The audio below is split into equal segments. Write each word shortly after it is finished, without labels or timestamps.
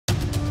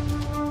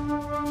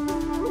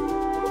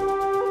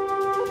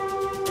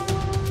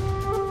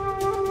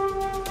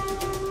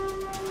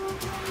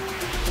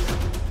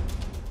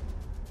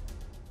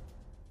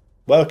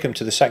Welcome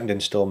to the second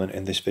instalment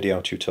in this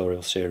video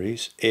tutorial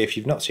series. If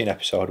you've not seen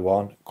episode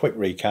 1, quick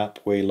recap,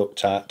 we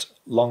looked at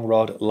long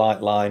rod,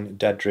 light line,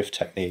 dead drift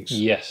techniques.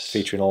 Yes.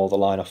 Featuring all the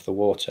line off the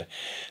water.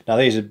 Now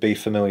these would be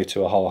familiar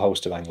to a whole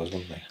host of anglers,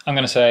 wouldn't they? I'm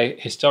going to say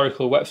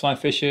historical wet fly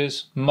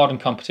fishers, modern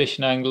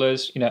competition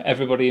anglers,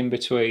 everybody in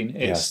between.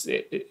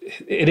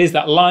 It is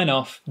that line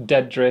off,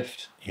 dead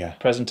drift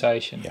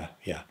presentation.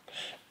 Yeah.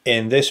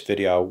 In this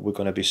video, we're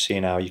going to be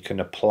seeing how you can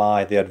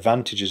apply the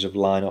advantages of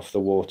line off the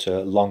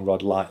water, long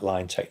rod, light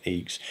line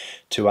techniques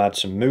to add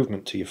some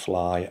movement to your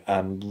fly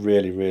and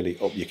really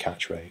up your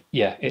catch rate.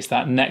 Yeah, it's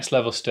that next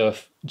level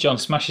stuff. John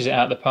smashes it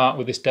out of the park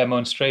with this demo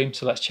and stream,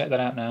 so let's check that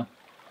out now.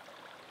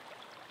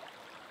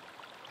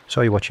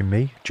 So you're watching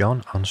me,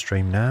 John, on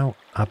stream now.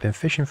 I've been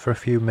fishing for a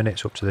few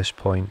minutes up to this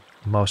point,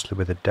 mostly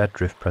with a dead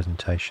drift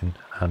presentation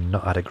and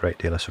not had a great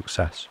deal of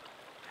success.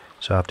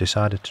 So I've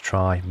decided to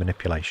try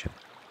manipulation.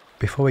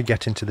 Before we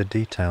get into the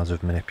details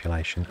of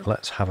manipulation,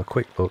 let's have a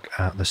quick look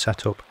at the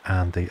setup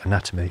and the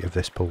anatomy of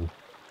this pool.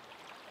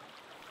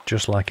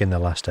 Just like in the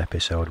last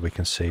episode, we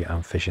can see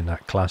I'm fishing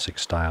that classic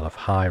style of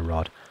high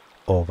rod,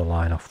 all the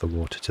line off the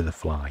water to the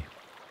fly.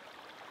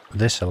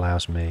 This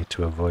allows me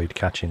to avoid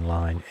catching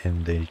line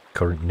in the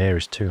current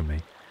nearest to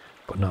me,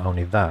 but not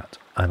only that,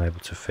 I'm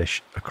able to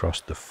fish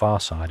across the far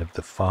side of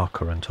the far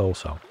current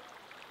also.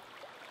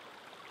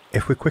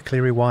 If we quickly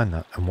rewind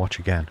that and watch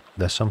again,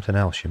 there's something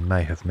else you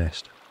may have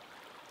missed.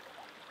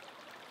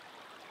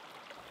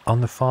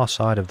 On the far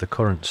side of the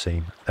current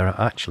seam, there are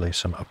actually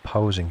some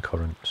opposing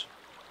currents.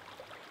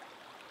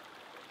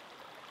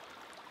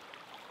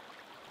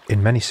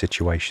 In many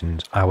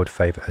situations, I would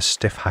favour a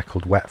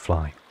stiff-hackled wet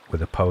fly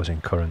with opposing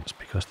currents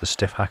because the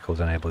stiff hackles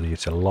enable you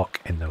to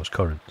lock in those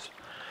currents.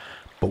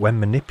 But when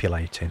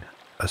manipulating,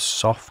 a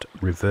soft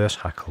reverse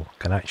hackle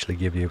can actually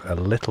give you a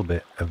little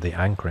bit of the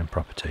anchoring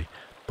property,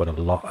 but a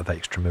lot of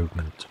extra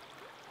movement.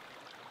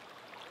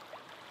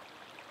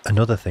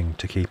 Another thing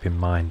to keep in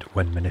mind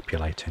when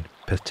manipulating,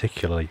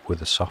 particularly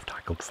with a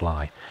soft-hackled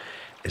fly,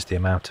 is the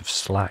amount of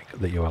slack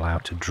that you allow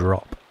to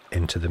drop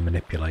into the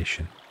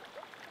manipulation.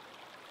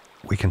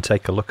 We can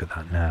take a look at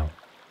that now.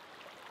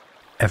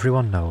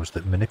 Everyone knows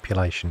that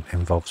manipulation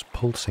involves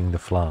pulsing the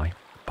fly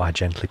by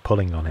gently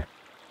pulling on it.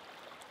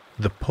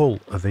 The pull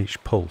of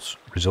each pulse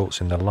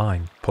results in the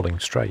line pulling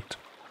straight.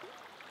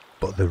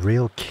 But the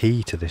real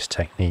key to this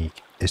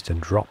technique is to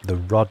drop the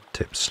rod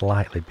tip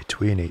slightly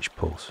between each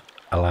pulse,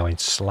 allowing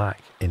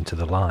slack into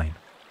the line.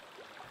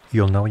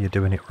 You'll know you're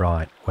doing it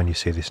right when you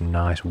see this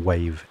nice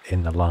wave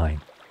in the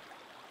line.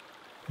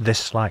 This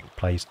slack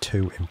plays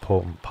two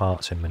important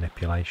parts in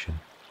manipulation.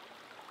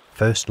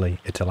 Firstly,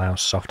 it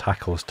allows soft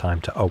hackles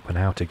time to open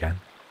out again,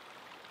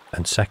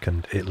 and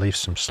second, it leaves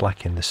some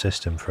slack in the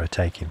system for a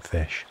taking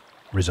fish,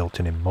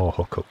 resulting in more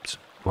hookups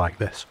like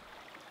this.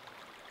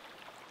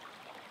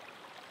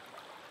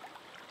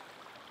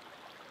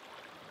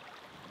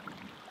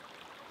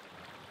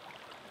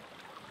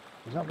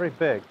 He's not very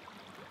big,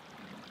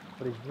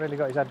 but he's really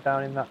got his head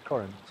down in that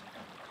current.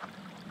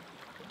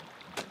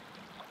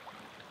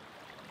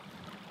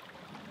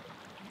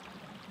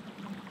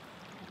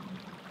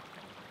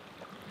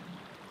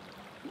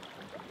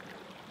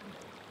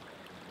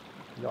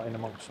 He got in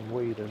amongst some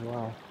weed as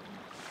well.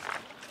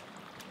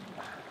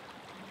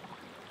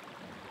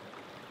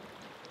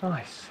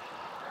 Nice.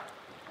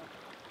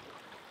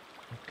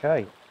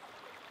 Okay.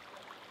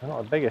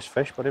 Not the biggest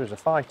fish, but he was a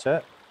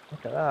fighter.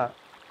 Look at that.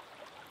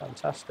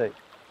 Fantastic.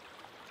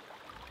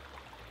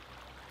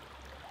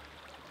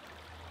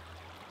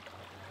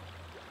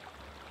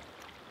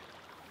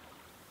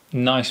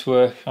 Nice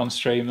work on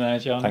stream there,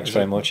 John. Thanks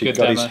very much. He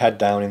got his head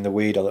down in the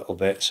weed a little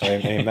bit, so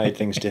he made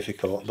things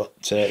difficult.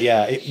 But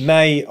yeah, it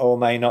may or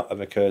may not have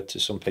occurred to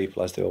some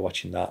people as they were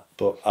watching that,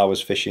 but I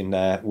was fishing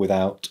there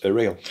without a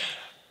reel.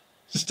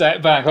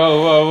 Step back.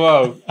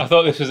 Whoa. I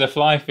thought this was a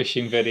fly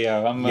fishing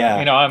video. I'm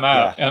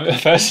out. Yeah.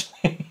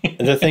 Personally.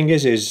 The thing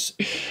is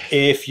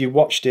if you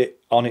watched it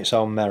on its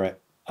own merit,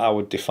 I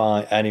would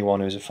defy anyone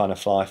who's a fan of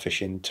fly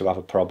fishing to have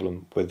a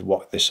problem with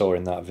what they saw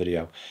in that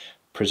video.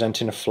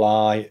 Presenting a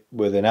fly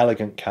with an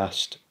elegant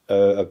cast,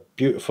 a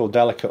beautiful,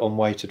 delicate,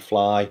 unweighted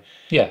fly.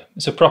 Yeah,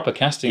 it's a proper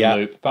casting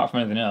loop, apart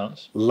from anything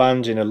else.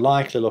 Lands in a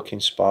likely looking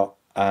spot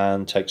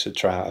and takes a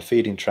trout, a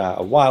feeding trout,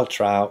 a wild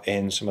trout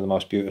in some of the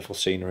most beautiful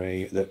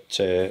scenery that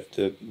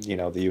the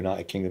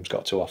United Kingdom's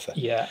got to offer.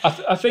 Yeah,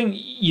 I think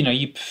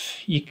you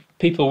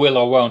people will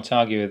or won't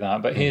argue with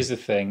that, but here's the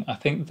thing: I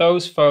think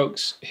those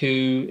folks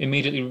who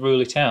immediately rule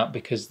it out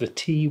because the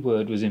T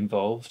word was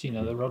involved,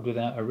 the rod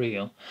without a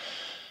reel.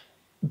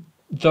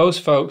 Those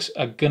folks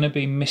are going to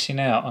be missing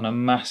out on a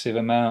massive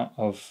amount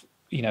of,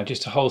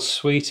 just a whole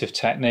suite of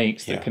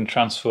techniques that can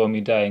transform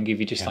your day and give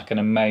you just like an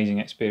amazing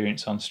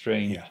experience on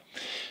stream. Yeah.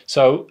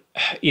 So,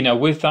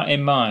 with that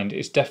in mind,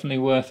 it's definitely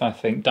worth, I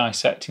think,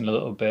 dissecting a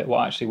little bit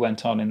what actually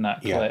went on in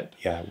that clip.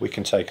 Yeah, we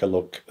can take a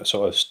look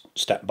sort of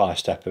step by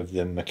step of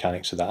the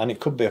mechanics of that, and it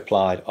could be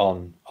applied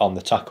on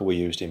the tackle we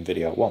used in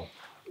video 1.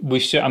 We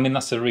should. I mean,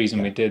 that's the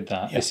reason we did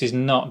that. Yeah. This is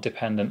not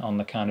dependent on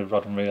the kind of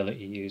rod and reel that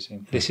you're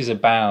using. This is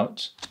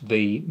about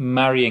the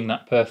marrying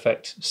that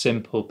perfect,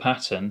 simple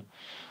pattern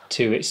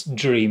to its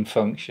dream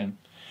function.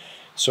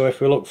 So if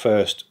we look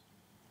first,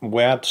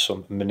 we had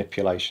some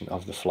manipulation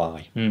of the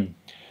fly.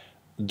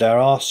 There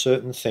are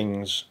certain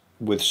things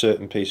with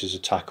certain pieces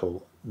of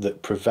tackle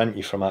that prevent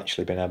you from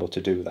actually being able to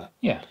do that.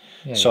 Yeah.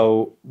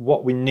 So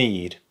what we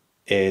need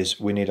is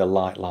we need a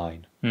light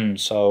line.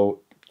 So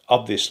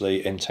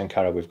obviously in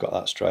Tenkara we've got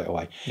that straight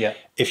away. Yeah.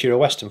 If you're a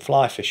Western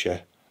fly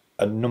fisher,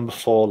 a number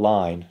 4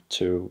 line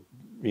to,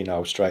 you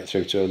know, straight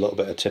through to a little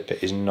bit of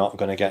tippet is not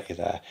going to get you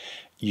there.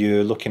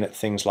 You're looking at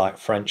things like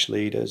French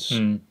leaders.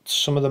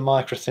 Some of the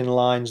micro thin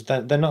lines,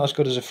 they're not as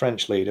good as a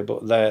French leader,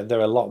 but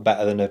they're a lot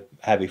better than a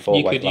heavy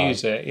 4-weight line. You could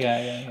use it,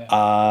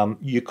 yeah.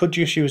 You could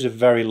just use a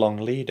very long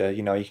leader.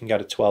 You know, you can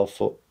get a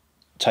 12-foot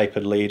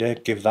tapered leader,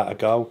 give that a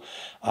go.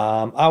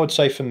 I would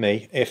say for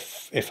me,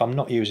 if I'm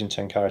not using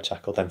Tenkara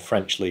tackle, then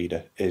French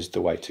leader is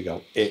the way to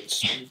go.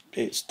 It's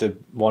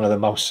one of the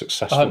most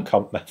successful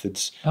comp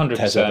methods 100%.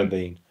 there's ever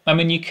been. I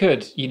mean, you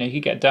could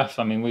get daft.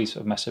 I mean, we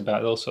sort of mess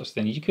about with all sorts of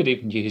things. You could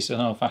even use an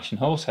old-fashioned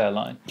horsehair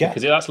line,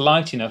 because that's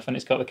light enough and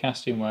it's got the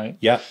casting weight.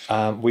 Yeah,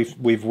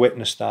 we've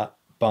witnessed that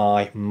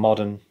by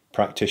modern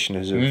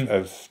practitioners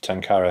of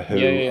Tenkara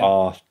who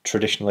are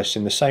traditionalists,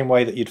 in the same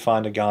way that you'd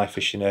find a guy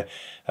fishing a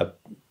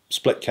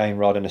split cane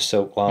rod and a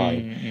silk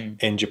line.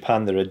 In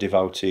Japan there are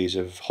devotees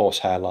of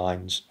horsehair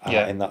lines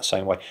in that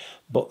same way,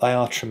 but they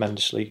are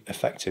tremendously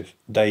effective.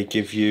 They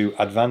give you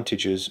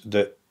advantages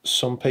that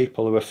some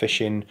people who are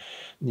fishing,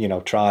 you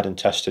know, tried and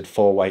tested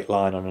 4-weight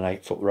line on an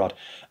 8-foot rod,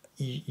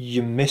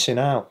 you're missing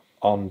out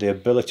on the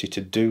ability to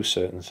do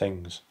certain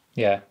things.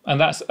 Yeah,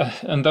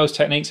 and those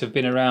techniques have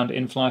been around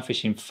in fly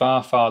fishing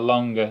far, far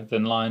longer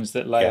than lines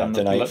that lay on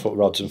the 8-foot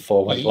rods and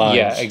 4-weight lines.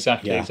 Yeah,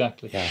 exactly.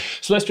 Yeah.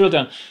 So let's drill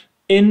down.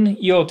 In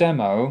your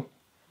demo,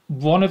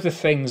 one of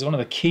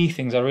the key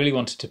things I really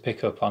wanted to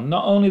pick up on,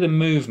 not only the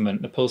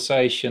movement, the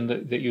pulsation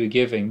that you were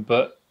giving,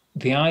 but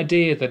the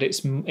idea that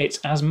it's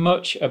as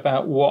much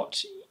about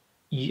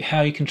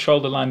how you control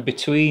the line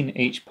between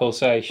each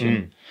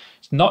pulsation.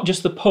 It's not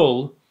just the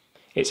pull,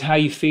 it's how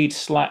you feed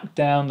slack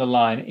down the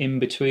line in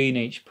between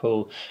each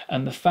pull.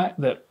 And the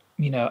fact that,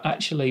 you know,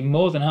 actually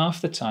more than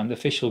half the time the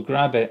fish will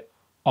grab it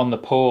on the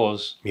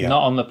pause,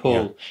 not on the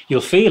pull.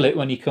 You'll feel it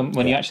when you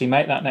actually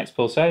make that next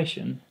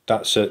pulsation.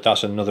 That's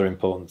another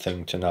important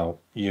thing to know.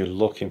 You're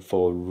looking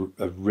for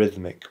a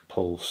rhythmic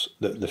pulse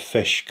that the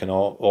fish can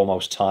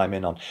almost time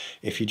in on.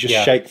 If you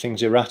just shake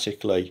things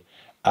erratically,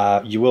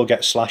 you will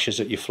get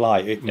slashes at your fly.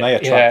 It may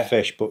attract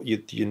fish, but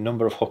your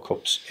number of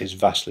hookups is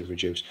vastly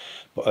reduced.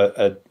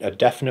 But a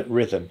definite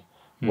rhythm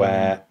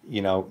where,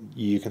 you know,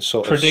 you can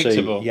sort of see...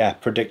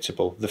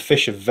 predictable. The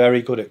fish are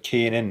very good at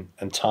keying in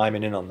and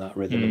timing in on that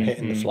rhythm and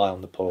hitting the fly on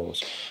the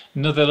pause.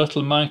 Another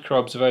little micro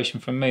observation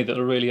from me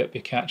that'll really up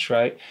your catch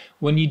rate.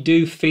 When you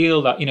do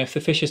feel that, you know, if the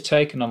fish is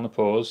taken on the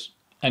pause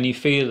and you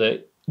feel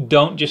it,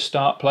 don't just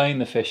start playing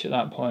the fish at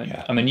that point.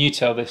 I mean, you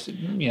tell this,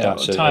 you know,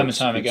 time and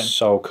time again. It's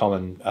so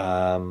common.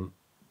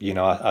 You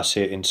know, I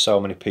see it in so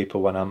many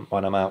people when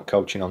I'm out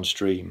coaching on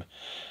stream.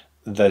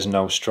 There's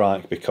no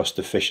strike because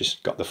the fish has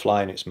got the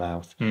fly in its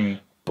mouth.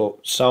 But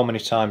so many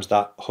times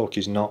that hook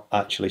is not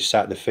actually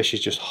set. The fish is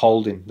just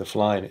holding the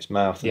fly in its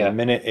mouth. And the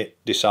minute it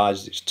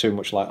decides it's too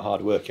much like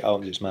hard work, it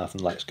opens its mouth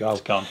and lets go.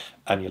 It's gone.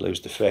 And you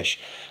lose the fish.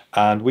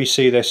 And we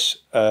see this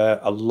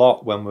a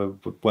lot when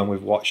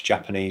we've watched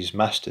Japanese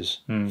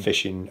masters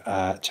fishing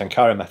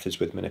Tenkara methods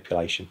with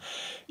manipulation.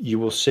 You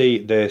will see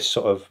this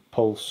sort of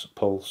pulse,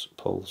 pulse,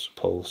 pulse,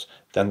 pulse.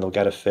 Then they'll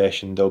get a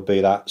fish and there'll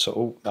be that, so,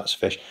 oh, that's a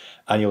fish.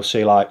 And you'll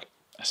see like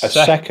a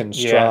second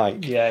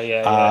strike.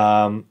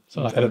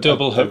 So like a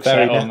double hook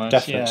set almost.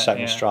 Definite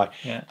second strike.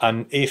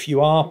 And if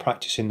you are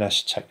practicing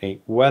this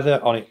technique,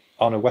 whether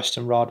on a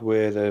Western rod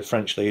with a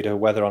French leader,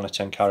 whether on a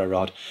Tenkara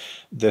rod,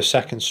 the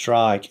second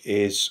strike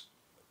is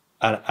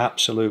an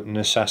absolute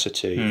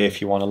necessity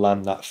if you want to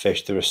land that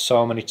fish. There are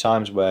so many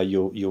times where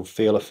you'll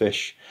feel a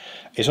fish.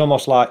 It's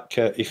almost like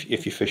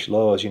if you fish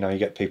lures, you know, you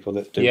get people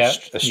that do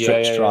a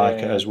strict strike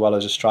as well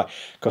as a strike,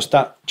 because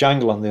that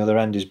jangle on the other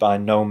end is by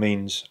no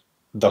means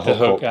the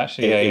hook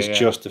actually. It is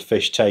just the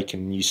fish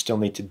taken. You still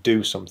need to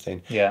do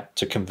something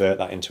to convert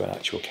that into an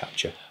actual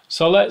capture.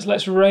 So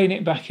let's rein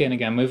it back in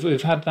again.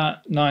 We've had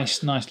that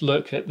nice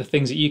look at the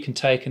things that you can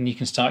take and you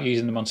can start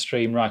using them on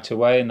stream right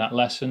away in that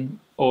lesson.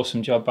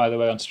 Awesome job, by the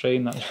way, on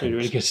stream. That was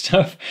really good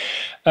stuff.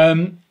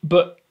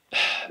 But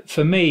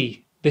for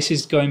me, this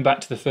is going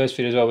back to the first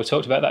video as well. We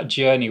talked about that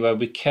journey where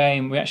we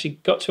actually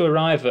got to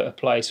arrive at a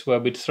place where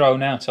we'd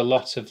thrown out a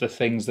lot of the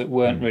things that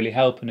weren't really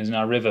helping us in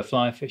our river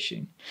fly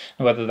fishing,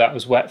 and whether that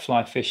was wet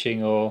fly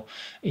fishing or,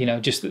 you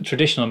know, just the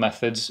traditional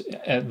methods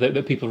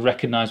that people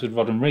recognise with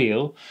rod and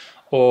reel,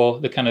 or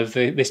the kind of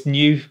this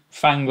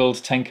new-fangled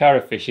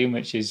Tenkara fishing,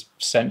 which is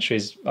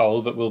centuries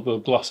old, but we'll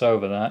gloss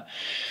over that.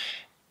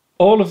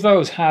 all of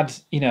those had,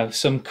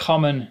 some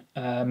common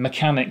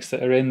mechanics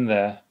that are in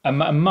there.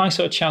 And my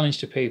sort of challenge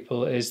to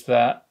people is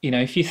that,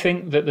 if you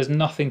think that there's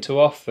nothing to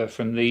offer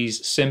from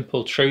these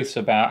simple truths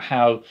about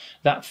how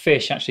that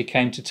fish actually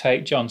came to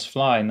take John's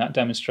fly in that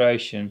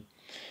demonstration,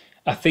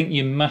 I think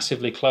you're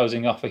massively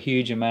closing off a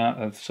huge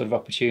amount of sort of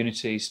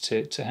opportunities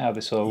to how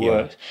this all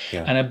works.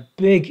 Yeah. And a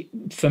big,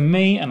 for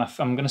me, and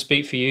I'm going to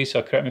speak for you,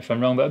 so correct me if I'm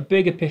wrong, but a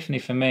big epiphany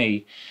for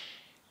me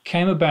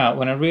came about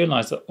when I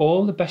realised that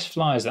all the best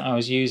flies that I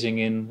was using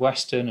in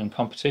Western and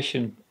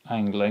competition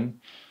angling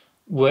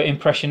were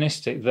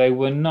impressionistic. They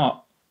were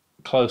not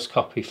close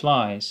copy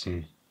flies.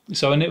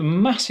 So a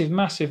massive,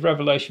 massive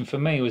revelation for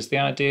me was the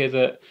idea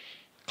that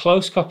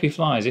close copy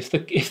flies, if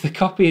the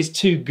copy is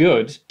too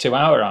good to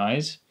our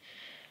eyes,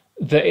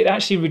 that it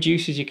actually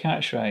reduces your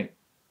catch rate.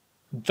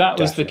 That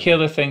was the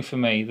killer thing for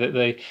me,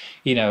 that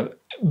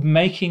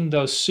making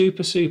those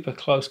super, super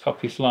close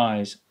copy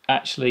flies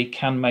actually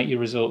can make your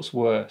results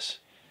worse.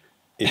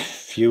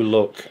 If you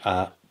look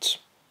at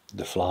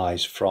the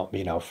flies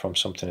from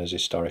something as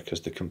historic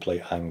as The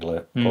Complete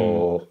Angler,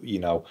 or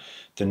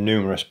the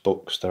numerous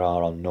books there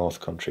are on North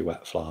Country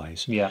wet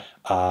flies,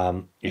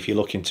 if you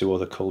look into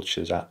other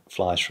cultures at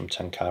flies from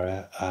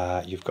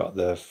Tenkara, you've got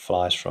the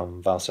flies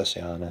from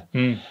Valsessiana,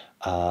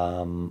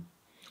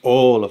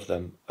 all of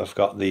them have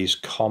got these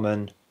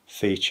common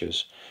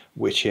features,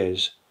 which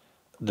is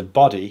the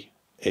body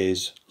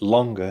is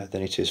longer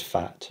than it is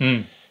fat,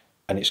 and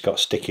it's got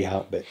sticky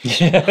out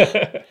bits.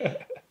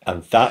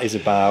 And that is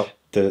about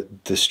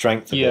the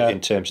strength of it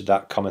in terms of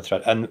that common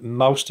thread. And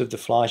most of the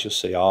flies you'll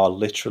see are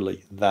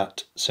literally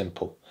that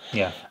simple.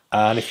 Yeah.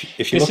 And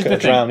if you look at a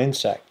drowned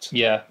insect,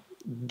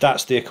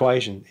 that's the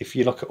equation. If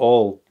you look at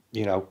all,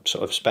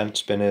 sort of spent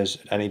spinners,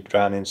 any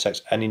drowned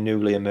insects, any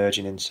newly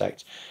emerging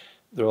insect,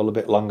 they're all a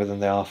bit longer than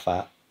they are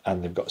fat,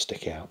 and they've got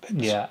sticky out bits.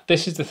 Yeah,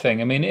 this is the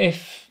thing. I mean,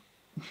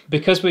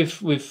 because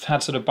we've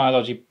had sort of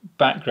biology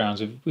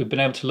backgrounds, we've been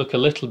able to look a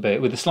little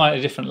bit with a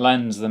slightly different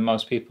lens than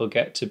most people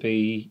get to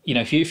be.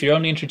 If you're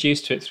only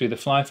introduced to it through the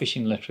fly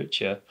fishing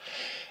literature,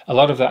 a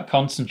lot of that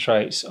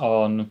concentrates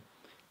on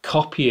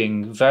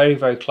copying very,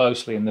 very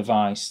closely in the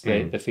vice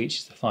the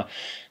features of the fly.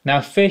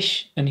 Now,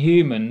 fish and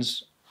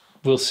humans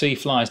will see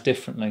flies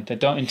differently. They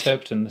don't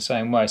interpret them the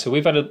same way. So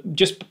we've had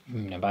just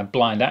by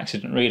blind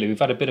accident, really, we've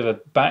had a bit of a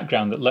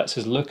background that lets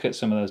us look at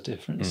some of those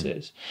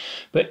differences.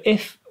 But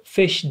if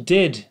fish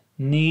did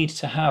need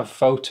to have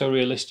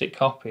photorealistic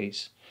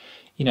copies,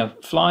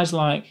 flies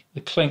like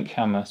the clink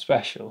hammer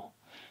special,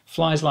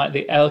 flies like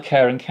the elk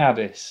hair and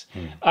caddis,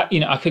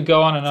 I could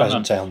go on and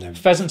on.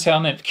 Pheasant tail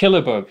nymph,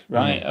 killer bug,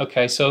 right?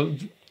 Okay, so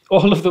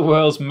all of the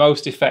world's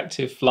most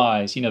effective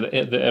flies,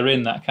 that are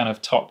in that kind of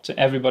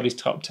everybody's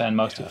top 10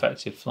 most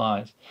effective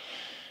flies,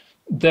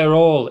 they're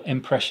all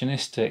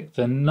impressionistic.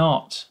 They're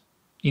not,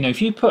 if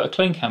you put a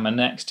clink hammer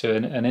next to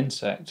an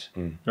insect,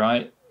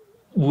 right,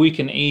 we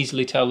can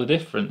easily tell the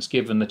difference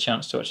given the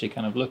chance to actually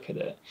kind of look at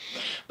it.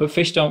 But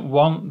fish don't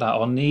want that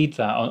or need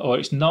that, or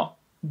it's not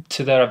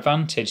to their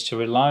advantage to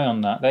rely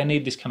on that. They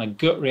need this kind of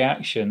gut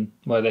reaction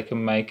where they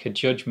can make a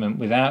judgment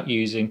without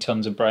using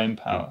tons of brain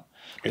power.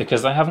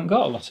 Because they haven't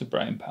got a lot of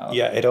brain power.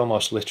 Yeah, it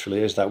almost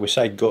literally is that. We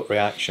say gut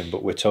reaction,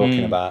 but we're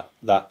talking about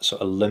that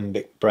sort of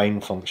limbic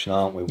brain function,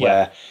 aren't we?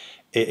 Where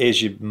it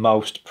is your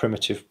most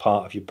primitive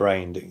part of your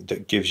brain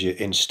that gives you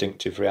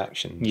instinctive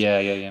reactions.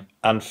 Yeah.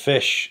 And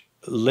fish,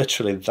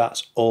 literally,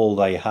 that's all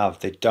they have.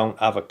 They don't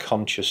have a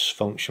conscious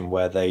function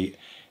where they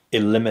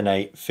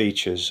eliminate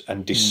features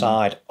and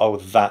decide, oh,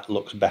 that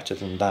looks better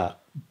than that.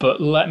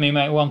 But let me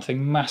make one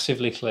thing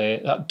massively clear.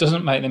 That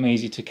doesn't make them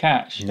easy to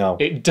catch. No.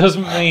 It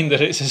doesn't mean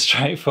that it's a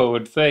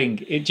straightforward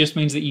thing. It just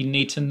means that you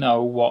need to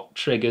know what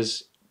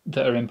triggers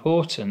that are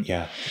important.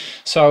 Yeah.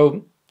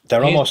 So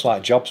they're almost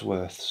like jobs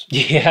worths.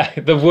 Yeah,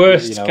 the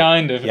worst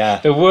kind of.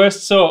 Yeah. The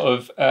worst sort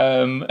of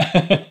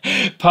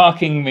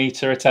parking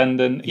meter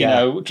attendant,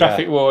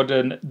 traffic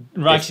warden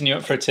writing you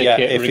up for a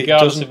ticket,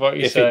 regardless of what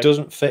you say. If it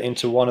doesn't fit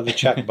into one of the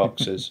check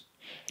boxes,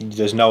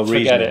 there's no reason.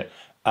 Forget it.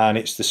 And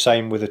it's the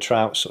same with a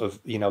trout, sort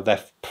of,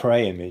 their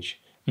prey image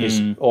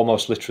is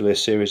almost literally a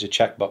series of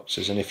check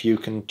boxes. And if you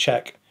can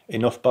check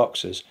enough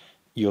boxes,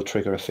 you'll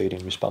trigger a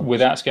feeding response.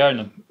 Without scaring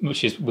them,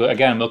 which is,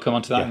 again, we'll come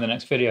on to that in the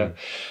next video.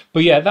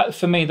 But yeah, that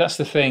for me, that's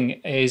the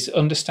thing, is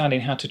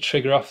understanding how to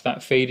trigger off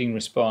that feeding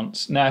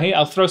response. Now, here,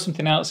 I'll throw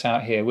something else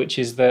out here, which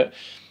is that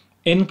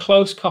in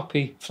close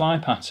copy fly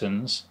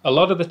patterns, a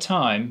lot of the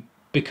time,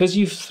 because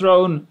you've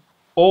thrown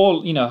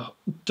all,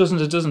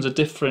 dozens of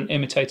different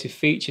imitative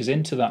features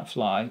into that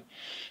fly,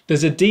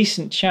 there's a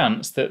decent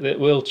chance that it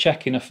will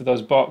check enough of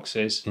those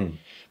boxes.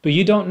 But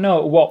you don't know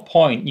at what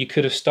point you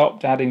could have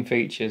stopped adding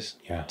features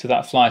to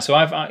that fly. So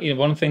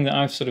one thing that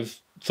I've sort of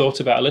thought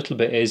about a little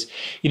bit is,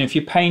 if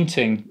you're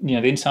painting, the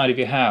inside of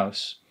your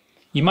house,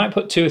 you might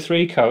put 2 or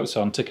 3 coats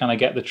on to kind of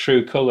get the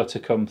true colour to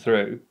come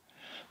through.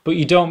 But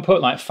you don't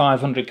put like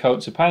 500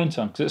 coats of paint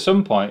on, because at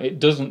some point it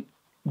doesn't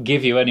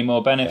give you any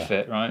more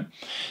benefit, right?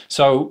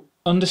 So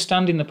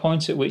understanding the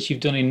point at which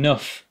you've done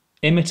enough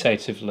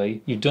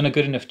imitatively, you've done a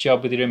good enough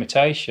job with your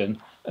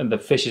imitation, and the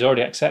fish has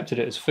already accepted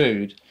it as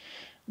food,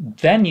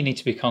 then you need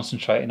to be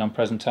concentrating on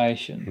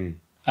presentation.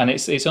 And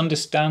it's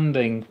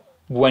understanding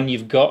when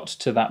you've got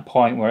to that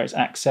point where it's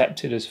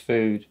accepted as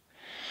food.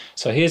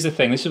 So here's the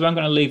thing, this is where I'm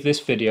going to leave this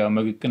video, and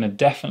we're going to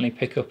definitely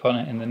pick up on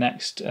it in the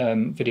next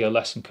video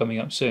lesson coming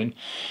up soon.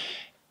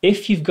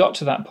 If you've got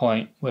to that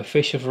point where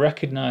fish have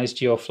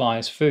recognised your fly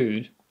as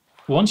food,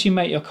 once you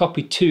make your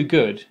copy too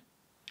good,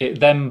 it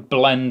then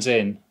blends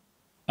in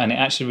and it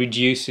actually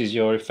reduces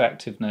your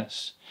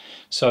effectiveness.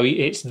 So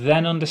it's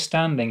then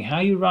understanding how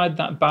you ride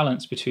that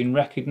balance between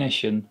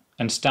recognition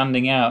and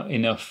standing out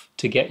enough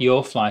to get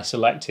your fly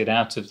selected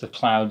out of the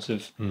clouds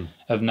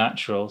of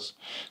naturals.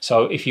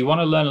 So if you want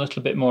to learn a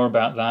little bit more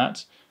about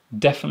that,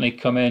 definitely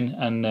come in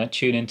and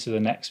tune into the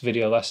next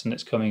video lesson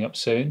that's coming up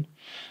soon.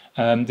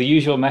 The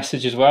usual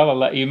message as well, I'll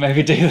let you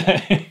maybe do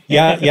that.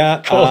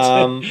 Yeah.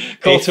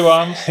 Call to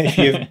arms. If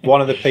you're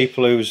one of the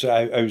people who's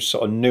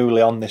sort of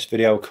newly on this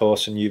video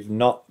course and you've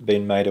not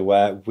been made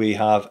aware, we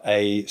have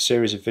a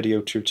series of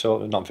email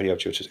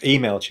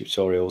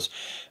tutorials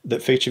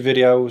that feature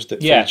videos,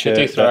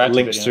 that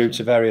links through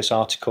to various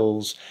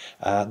articles,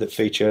 that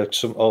feature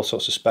all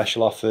sorts of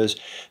special offers.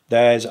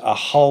 There's a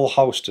whole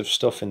host of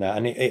stuff in there,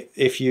 and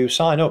if you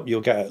sign up, you'll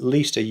get at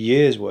least a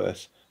year's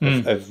worth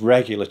of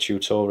regular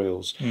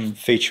tutorials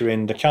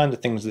featuring the kind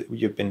of things that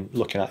you've been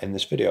looking at in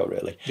this video,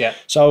 really. Yeah.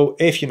 So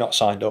if you're not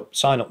signed up,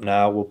 sign up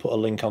now. We'll put a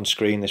link on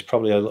screen. There's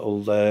probably a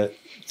little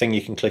thing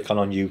you can click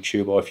on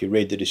YouTube, or if you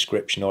read the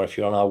description, or if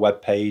you're on our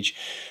webpage,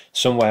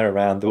 somewhere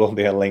around there will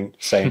be a link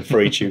saying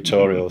free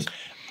tutorials.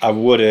 I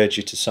would urge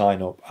you to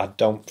sign up. I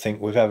don't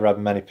think we've ever had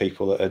many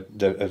people that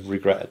have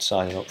regretted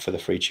signing up for the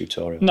free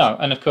tutorials. No,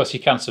 and of course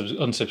you can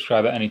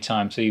unsubscribe at any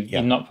time, so you've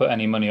not put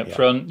any money up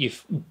front.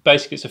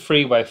 Basically, it's a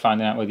free way of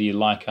finding out whether you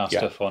like our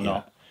stuff or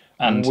not.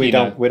 And we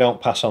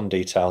don't pass on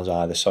details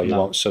either, so you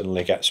won't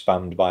suddenly get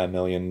spammed by a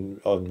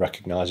million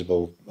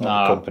unrecognisable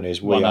companies.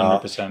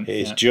 100%. It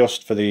is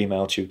just for the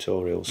email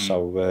tutorials,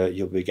 so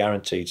you'll be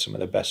guaranteed some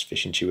of the best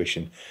fishing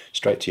tuition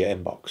straight to your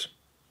inbox.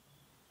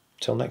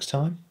 Till next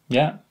time.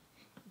 Yeah.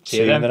 See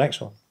you in the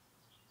next one.